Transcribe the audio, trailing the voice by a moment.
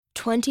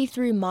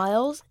23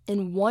 Miles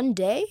in One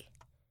Day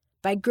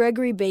by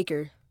Gregory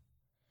Baker.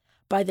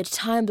 By the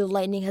time the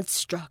lightning had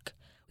struck,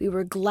 we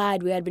were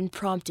glad we had been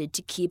prompted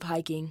to keep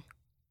hiking.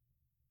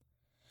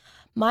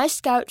 My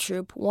scout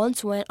troop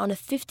once went on a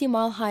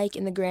 50-mile hike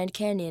in the Grand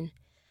Canyon.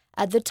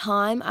 At the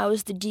time, I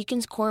was the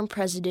Deacon's Quorum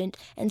president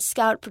and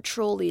scout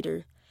patrol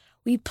leader.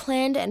 We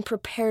planned and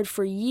prepared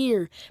for a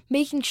year,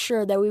 making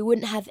sure that we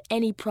wouldn't have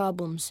any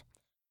problems.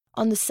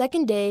 On the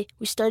second day,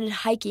 we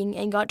started hiking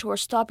and got to our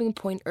stopping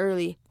point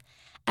early.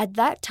 At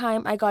that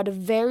time, I got a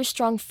very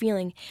strong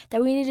feeling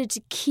that we needed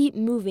to keep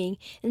moving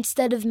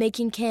instead of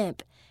making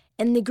camp,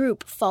 and the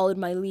group followed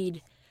my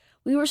lead.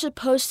 We were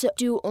supposed to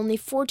do only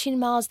 14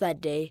 miles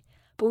that day,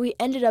 but we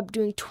ended up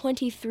doing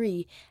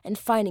 23 and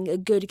finding a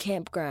good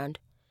campground.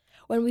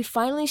 When we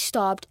finally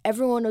stopped,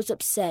 everyone was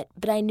upset,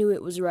 but I knew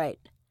it was right.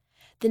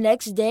 The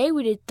next day,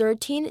 we did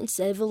 13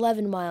 instead of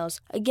 11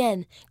 miles,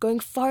 again, going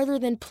farther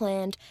than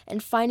planned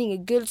and finding a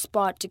good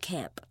spot to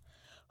camp.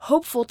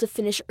 Hopeful to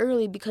finish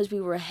early because we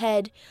were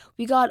ahead,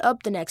 we got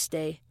up the next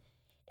day.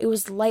 It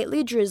was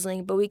lightly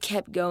drizzling, but we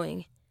kept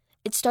going.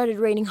 It started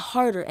raining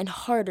harder and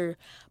harder,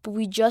 but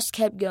we just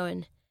kept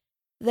going.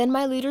 Then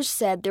my leaders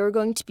said there were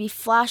going to be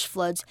flash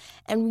floods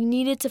and we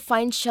needed to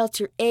find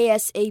shelter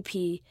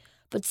ASAP.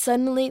 But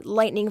suddenly,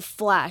 lightning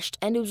flashed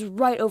and it was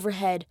right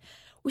overhead.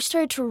 We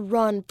started to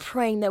run,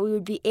 praying that we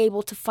would be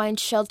able to find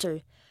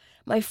shelter.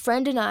 My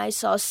friend and I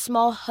saw a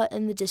small hut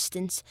in the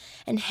distance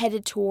and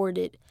headed toward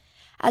it.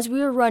 As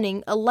we were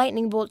running, a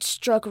lightning bolt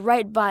struck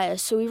right by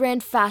us, so we ran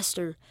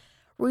faster.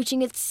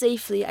 Reaching it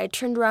safely, I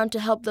turned around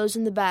to help those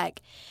in the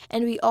back,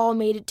 and we all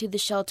made it to the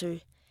shelter.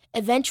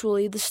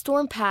 Eventually, the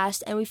storm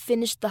passed and we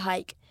finished the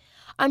hike.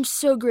 I'm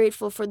so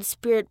grateful for the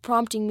Spirit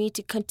prompting me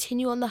to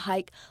continue on the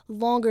hike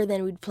longer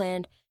than we'd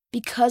planned,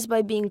 because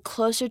by being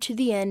closer to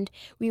the end,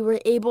 we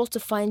were able to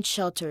find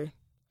shelter.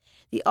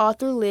 The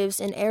author lives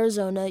in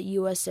Arizona,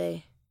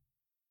 USA.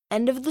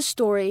 End of the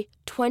story,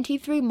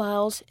 23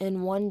 Miles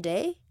in One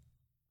Day?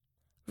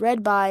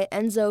 Read by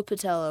Enzo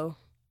Patello.